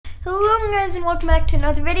Hello guys and welcome back to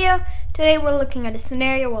another video. Today we're looking at a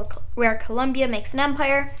scenario where Colombia makes an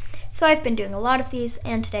empire. So I've been doing a lot of these,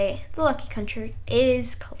 and today the lucky country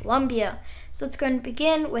is Colombia. So it's going to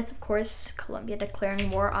begin with, of course, Colombia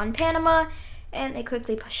declaring war on Panama, and they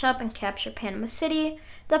quickly push up and capture Panama City,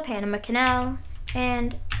 the Panama Canal,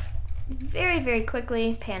 and very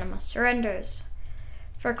quickly Panama surrenders.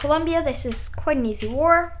 For Colombia, this is quite an easy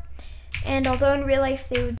war, and although in real life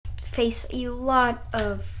they would face a lot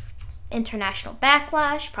of international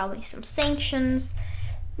backlash, probably some sanctions,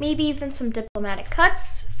 maybe even some diplomatic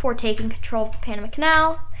cuts for taking control of the Panama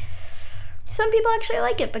Canal. Some people actually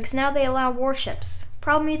like it because now they allow warships,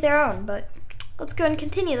 probably their own, but let's go and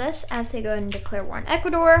continue this as they go and declare war on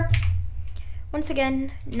Ecuador. Once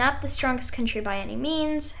again, not the strongest country by any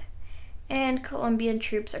means, and Colombian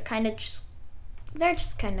troops are they're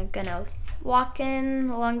just kind of gonna walk in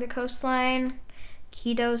along the coastline.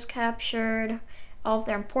 Quito's captured. All of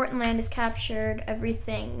their important land is captured,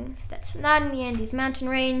 everything that's not in the Andes mountain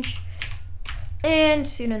range, and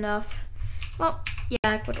soon enough, well, yeah,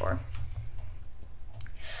 Ecuador.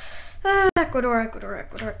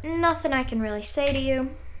 Ecuador. Nothing I can really say to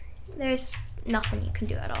you. There's nothing you can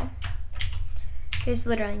do at all. There's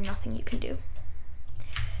literally nothing you can do.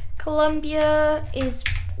 Colombia is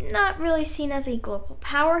not really seen as a global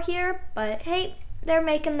power here, but hey, they're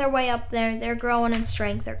making their way up there. They're growing in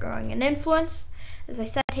strength, they're growing in influence. As I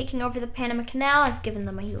said, taking over the Panama Canal has given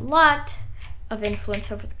them a lot of influence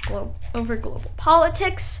over global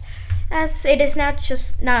politics, as it is not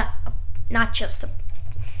just a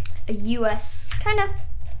U.S. kind of.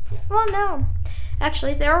 Well, no,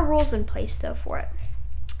 actually there are rules in place though for it.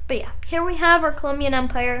 But yeah, here we have our Colombian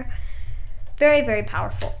empire, very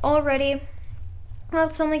powerful already. Well,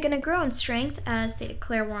 it's only going to grow in strength as they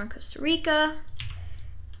declare war on Costa Rica,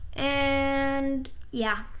 and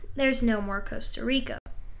yeah. There's no more Costa Rica.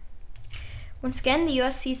 Once again, the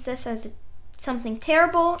U.S. sees this as something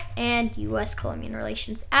terrible, and U.S.-Colombian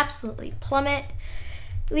relations absolutely plummet,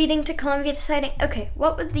 leading to Colombia deciding, okay,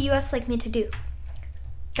 what would the U.S. like me to do?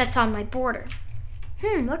 That's on my border.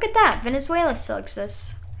 Look at that. Venezuela still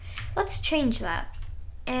exists. Let's change that.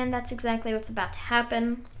 And that's exactly what's about to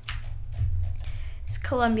happen. As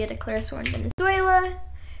Colombia declares war on Venezuela.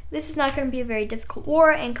 This is not going to be a very difficult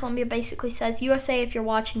war, and Colombia basically says, USA, if you're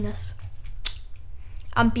watching this,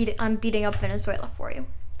 I'm beating up Venezuela for you.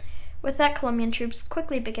 With that, Colombian troops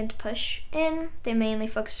quickly begin to push in. They mainly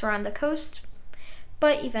focus around the coast,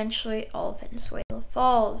 but eventually all of Venezuela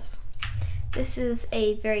falls. This is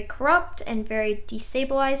a very corrupt and very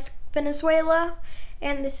destabilized Venezuela,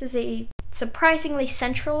 and this is a surprisingly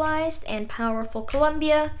centralized and powerful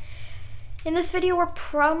Colombia. In this video, we're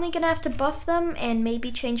probably going to have to buff them and maybe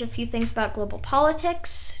change a few things about global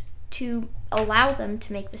politics to allow them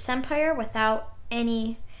to make this empire without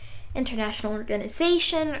any international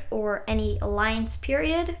organization or any alliance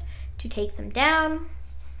period to take them down.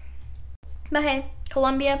 But hey,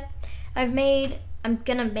 Colombia, I'm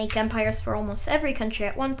going to make empires for almost every country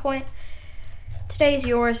at one point. Today is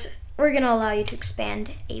yours. We're going to allow you to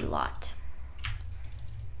expand a lot.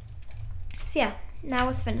 So yeah. Now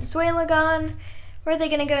with Venezuela gone, where are they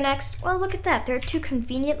going to go next? Well, look at that. There are two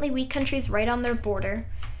conveniently weak countries right on their border.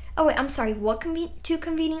 Oh wait, I'm sorry, what two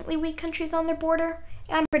conveniently weak countries on their border?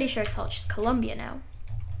 I'm pretty sure it's all just Colombia now.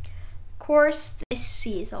 Of course, this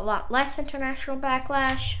sees a lot less international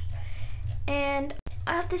backlash, and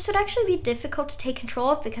this would actually be difficult to take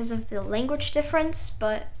control of because of the language difference,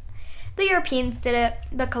 but the Europeans did it,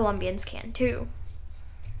 the Colombians can too.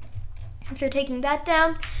 After taking that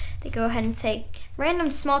down, they go ahead and say,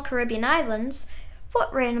 random small Caribbean islands.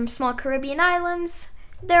 What random small Caribbean islands?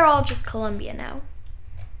 They're all just Colombia now.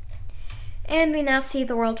 And we now see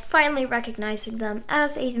the world finally recognizing them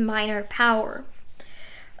as a minor power.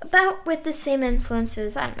 About with the same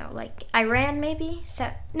influences, I don't know, like Iran maybe?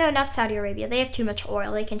 No, not Saudi Arabia. They have too much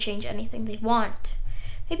oil. They can change anything they want.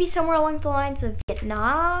 Maybe somewhere along the lines of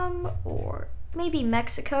Vietnam, or maybe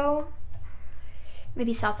Mexico.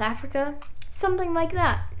 Maybe South Africa. Something like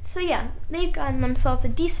that. So yeah, they've gotten themselves a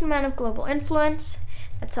decent amount of global influence.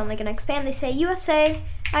 That's only going to expand. They say, USA,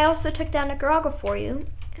 I also took down Nicaragua for you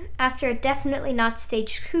after a definitely not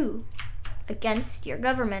staged coup against your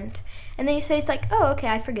government. And then USA is like, oh, okay,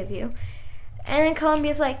 I forgive you. And then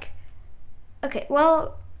Colombia's like, okay,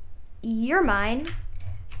 well, you're mine,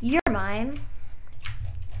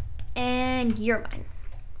 and you're mine.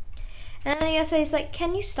 And then the USA is like,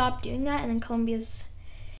 can you stop doing that? And then Colombia's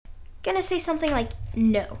gonna say something like,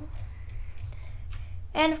 no.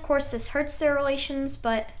 And of course this hurts their relations,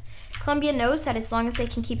 but Colombia knows that as long as they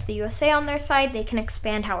can keep the USA on their side, they can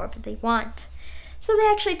expand however they want. So they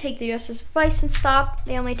actually take the US's advice and stop.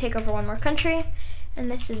 They only take over one more country,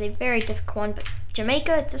 and this is a very difficult one, but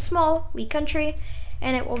Jamaica, it's a small, weak country,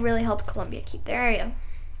 and it will really help Colombia keep their area.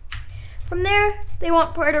 From there, they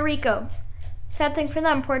want Puerto Rico. Sad thing for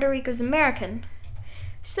them, Puerto Rico's American.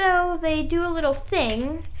 So they do a little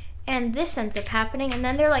thing, and this ends up happening, and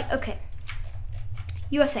then they're like, okay,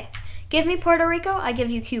 USA, give me Puerto Rico, I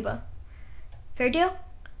give you Cuba. Fair deal?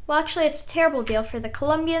 Well, actually, it's a terrible deal for the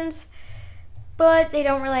Colombians, but they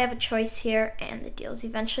don't really have a choice here, and the deal is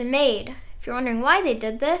eventually made. If you're wondering why they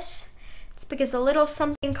did this, it's because a little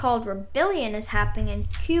something called rebellion is happening in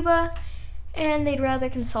Cuba, and they'd rather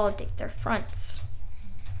consolidate their fronts.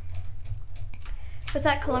 With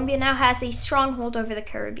that, Colombia now has a stronghold over the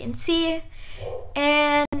Caribbean Sea,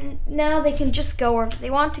 and now they can just go wherever they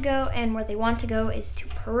want to go, and where they want to go is to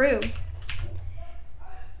Peru.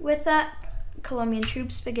 With that, Colombian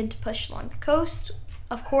troops begin to push along the coast.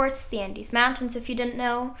 Of course, the Andes Mountains, if you didn't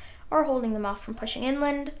know, are holding them off from pushing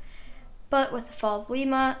inland, but with the fall of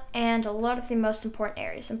Lima and a lot of the most important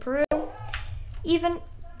areas in Peru, even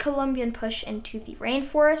Colombian push into the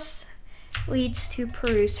rainforests leads to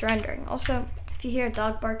Peru surrendering. Also, if you hear a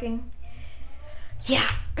dog barking, yeah,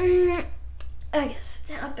 I guess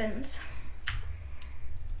it happens.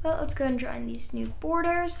 Well, let's go ahead and draw in these new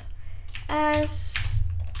borders as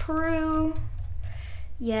Peru.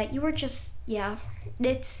 Yeah, you were just, yeah,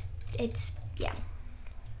 it's, yeah.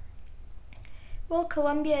 Well,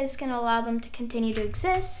 Colombia is going to allow them to continue to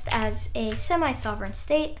exist as a semi-sovereign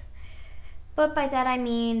state, but by that I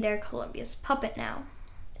mean they're Colombia's puppet now.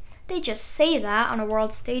 They just say that on a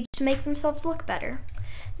world stage to make themselves look better.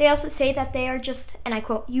 They also say that they are just, and I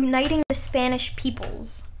quote, uniting the Spanish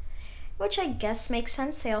peoples, which I guess makes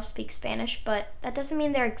sense. They all speak Spanish, but that doesn't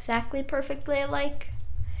mean they're exactly perfectly alike.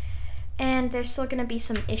 And there's still going to be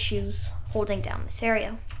some issues holding down this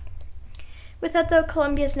area. With that, though,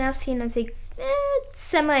 Colombia is now seen as a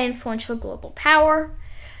semi-influential global power.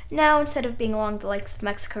 Now, instead of being along the likes of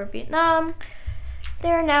Mexico or Vietnam,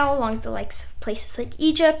 they're now along the likes of places like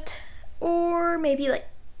Egypt, or maybe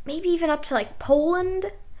even up to like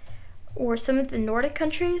Poland, or some of the Nordic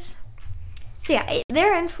countries. So yeah,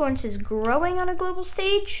 their influence is growing on a global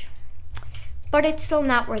stage, but it's still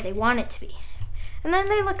not where they want it to be. And then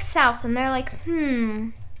they look south and they're like,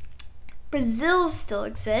 Brazil still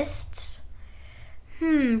exists.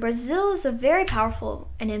 Brazil is a very powerful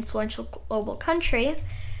and influential global country.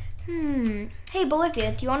 Hey,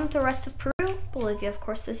 Bolivia, do you want the rest of Peru? Bolivia, of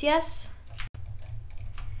course, says yes.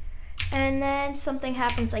 And then something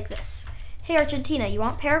happens like this. Hey, Argentina, you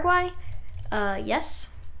want Paraguay?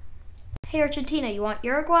 Yes. Hey, Argentina, you want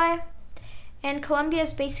Uruguay? And Colombia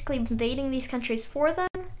is basically invading these countries for them,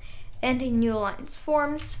 and a new alliance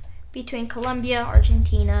forms between Colombia,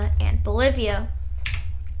 Argentina, and Bolivia.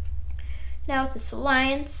 Now with this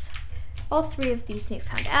alliance, all three of these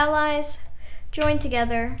newfound allies join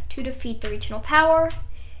together to defeat the regional power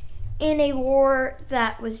in a war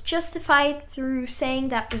that was justified through saying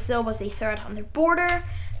that Brazil was a threat on their border,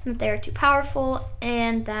 that they are too powerful,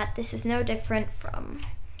 and that this is no different from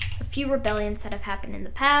a few rebellions that have happened in the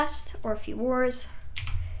past, or a few wars.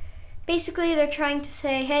 Basically, they're trying to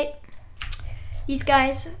say, hey, these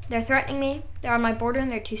guys, they're threatening me, they're on my border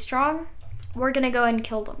and they're too strong, we're gonna go ahead and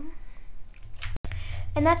kill them.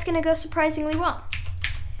 And that's gonna go surprisingly well.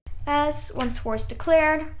 As once war is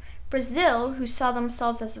declared, Brazil, who saw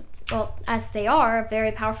themselves as they are, a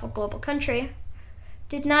very powerful global country,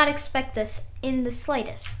 did not expect this in the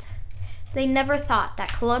slightest. They never thought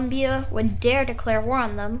that Colombia would dare declare war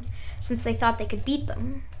on them, since they thought they could beat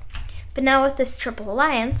them. But now with this triple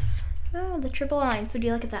alliance, the triple alliance, would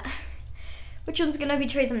you look at that? Which one's gonna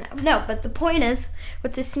betray them now? No, but the point is,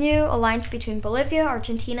 with this new alliance between Bolivia,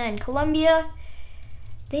 Argentina, and Colombia,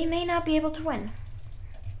 they may not be able to win.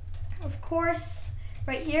 Of course,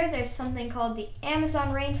 right here, there's something called the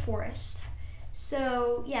Amazon rainforest.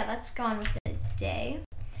 So yeah, that's gone within a day.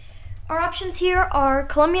 Our options here are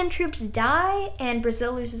Colombian troops die and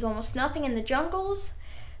Brazil loses almost nothing in the jungles,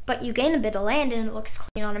 but you gain a bit of land and it looks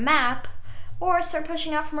clean on a map, or start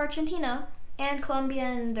pushing out from Argentina, and Colombia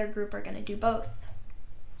and their group are going to do both.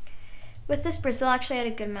 With this, Brazil actually had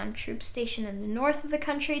a good amount of troops stationed in the north of the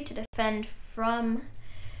country to defend from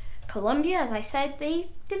Colombia. As I said, they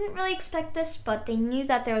didn't really expect this, but they knew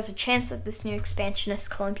that there was a chance that this new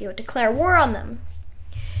expansionist Colombia would declare war on them.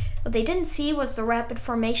 What they didn't see was the rapid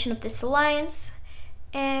formation of this alliance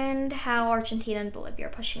and how Argentina and Bolivia are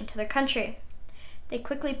pushing into their country. They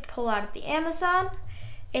quickly pull out of the Amazon.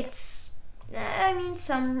 It's,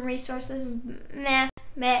 some resources, meh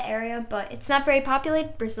area, but it's not very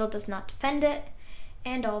populated. Brazil does not defend it,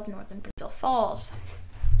 and all of northern Brazil falls.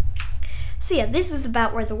 So yeah, this is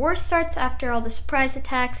about where the war starts after all the surprise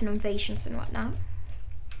attacks and invasions and whatnot.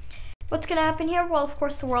 What's going to happen here? Well, of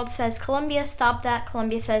course, the world says, Colombia, stop that.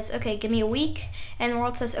 Colombia says, okay, give me a week. And the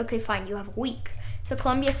world says, okay, fine, you have a week. So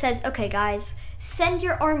Colombia says, okay, guys, send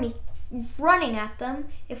your army running at them.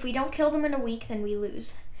 If we don't kill them in a week, then we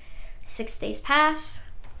lose. 6 days pass,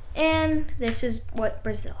 and this is what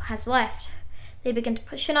Brazil has left. They begin to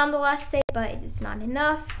push in on the last day, but it's not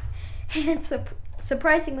enough. And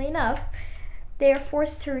surprisingly enough, they are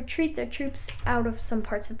forced to retreat their troops out of some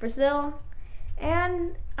parts of Brazil.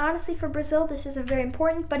 And honestly, for Brazil, this isn't very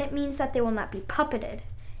important, but it means that they will not be puppeted.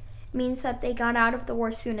 It means that they got out of the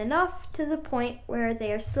war soon enough to the point where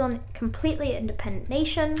they are still a completely independent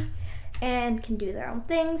nation and can do their own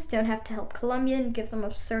things, don't have to help Colombia and give them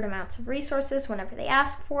absurd amounts of resources whenever they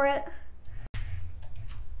ask for it.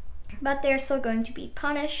 But they're still going to be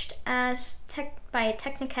punished as, by a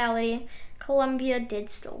technicality, Colombia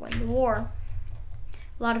did still win the war.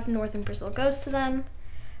 A lot of northern Brazil goes to them,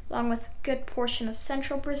 along with a good portion of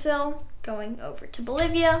central Brazil going over to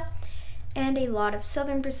Bolivia, and a lot of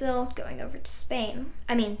southern Brazil going over to Spain.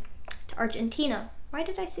 To Argentina. Why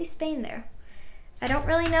did I say Spain there? I don't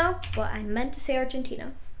really know, but I meant to say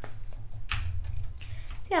Argentina. So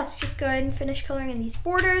yeah, let's just go ahead and finish coloring in these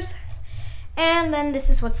borders. And then this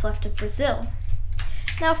is what's left of Brazil.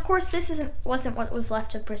 Now, of course, this wasn't what was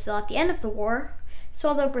left of Brazil at the end of the war. So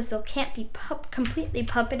although Brazil can't be completely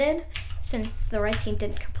puppeted, since the right team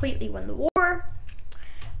didn't completely win the war,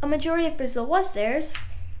 a majority of Brazil was theirs,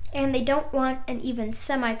 and they don't want an even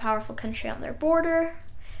semi-powerful country on their border.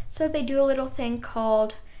 So they do a little thing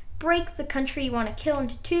called break the country you want to kill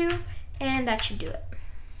into two, and that should do it.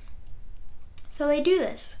 So they do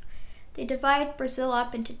this. They divide Brazil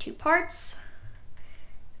up into two parts,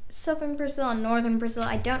 southern Brazil and northern Brazil.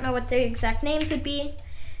 I don't know what the exact names would be,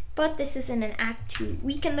 but this is in an act to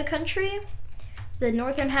weaken the country. The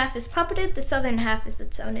northern half is puppeted, the southern half is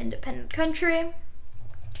its own independent country.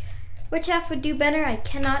 Which half would do better, I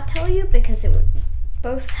cannot tell you, because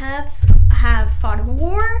both halves have fought a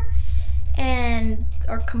war and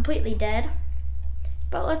are completely dead.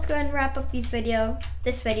 But let's go ahead and wrap up this video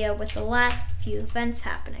with the last few events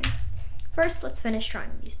happening. First, let's finish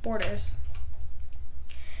drawing these borders.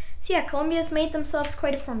 So yeah, Colombia's made themselves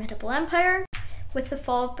quite a formidable empire. With the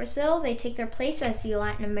fall of Brazil, they take their place as the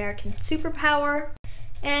Latin American superpower.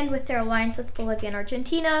 And with their alliance with Bolivia and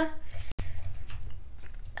Argentina,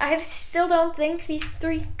 I still don't think these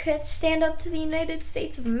three could stand up to the United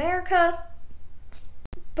States of America.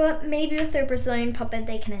 But maybe with their Brazilian puppet,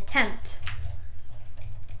 they can attempt.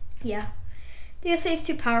 Yeah. The USA is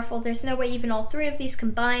too powerful. There's no way even all three of these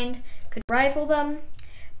combined could rival them.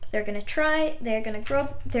 But they're going to try. They're going to grow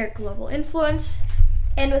up their global influence.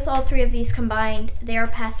 And with all three of these combined, they are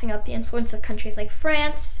passing up the influence of countries like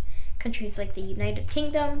France, countries like the United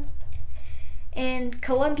Kingdom. And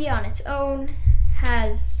Colombia on its own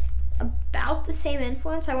has about the same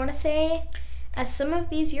influence, I want to say, as some of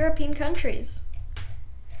these European countries.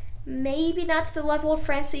 Maybe not to the level of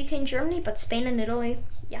France, the UK, and Germany, but Spain and Italy,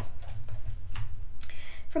 yeah.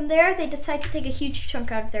 From there, they decide to take a huge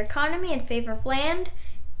chunk out of their economy in favor of land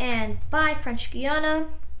and buy French Guiana.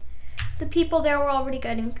 The people there were already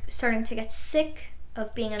starting to get sick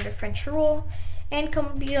of being under French rule, and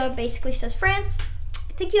Colombia basically says, France,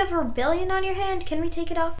 I think you have a rebellion on your hand. Can we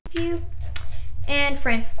take it off of you? And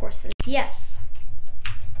France, of course, says yes.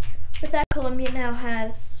 With that, Colombia now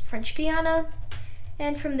has French Guiana,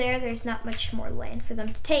 and from there, there's not much more land for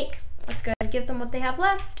them to take. Let's go ahead and give them what they have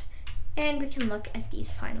left, and we can look at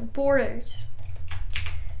these final borders.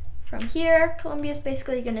 From here, Colombia is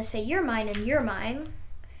basically going to say, you're mine and you're mine.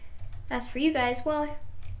 As for you guys, well,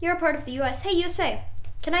 you're a part of the US. Hey, USA,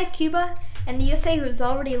 can I have Cuba? And the USA, who has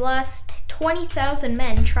already lost 20,000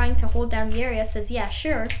 men trying to hold down the area, says, yeah,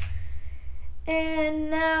 sure.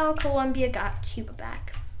 And now Colombia got Cuba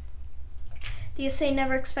back. The USA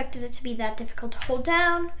never expected it to be that difficult to hold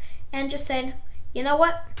down, and just said, you know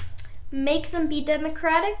what? Make them be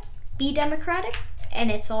democratic,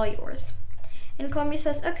 and it's all yours. And Colombia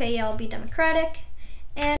says, okay, yeah, I'll be democratic.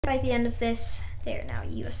 And by the end of this, they are now a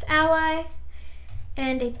US ally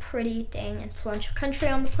and a pretty dang influential country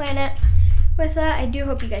on the planet. With that, I do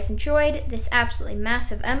hope you guys enjoyed this absolutely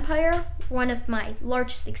massive empire, one of my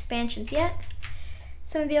largest expansions yet.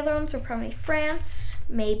 Some of the other ones are probably France,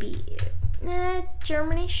 maybe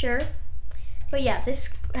Germany, sure. But yeah,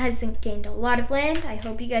 this has gained a lot of land. I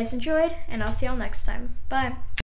hope you guys enjoyed, and I'll see y'all next time. Bye.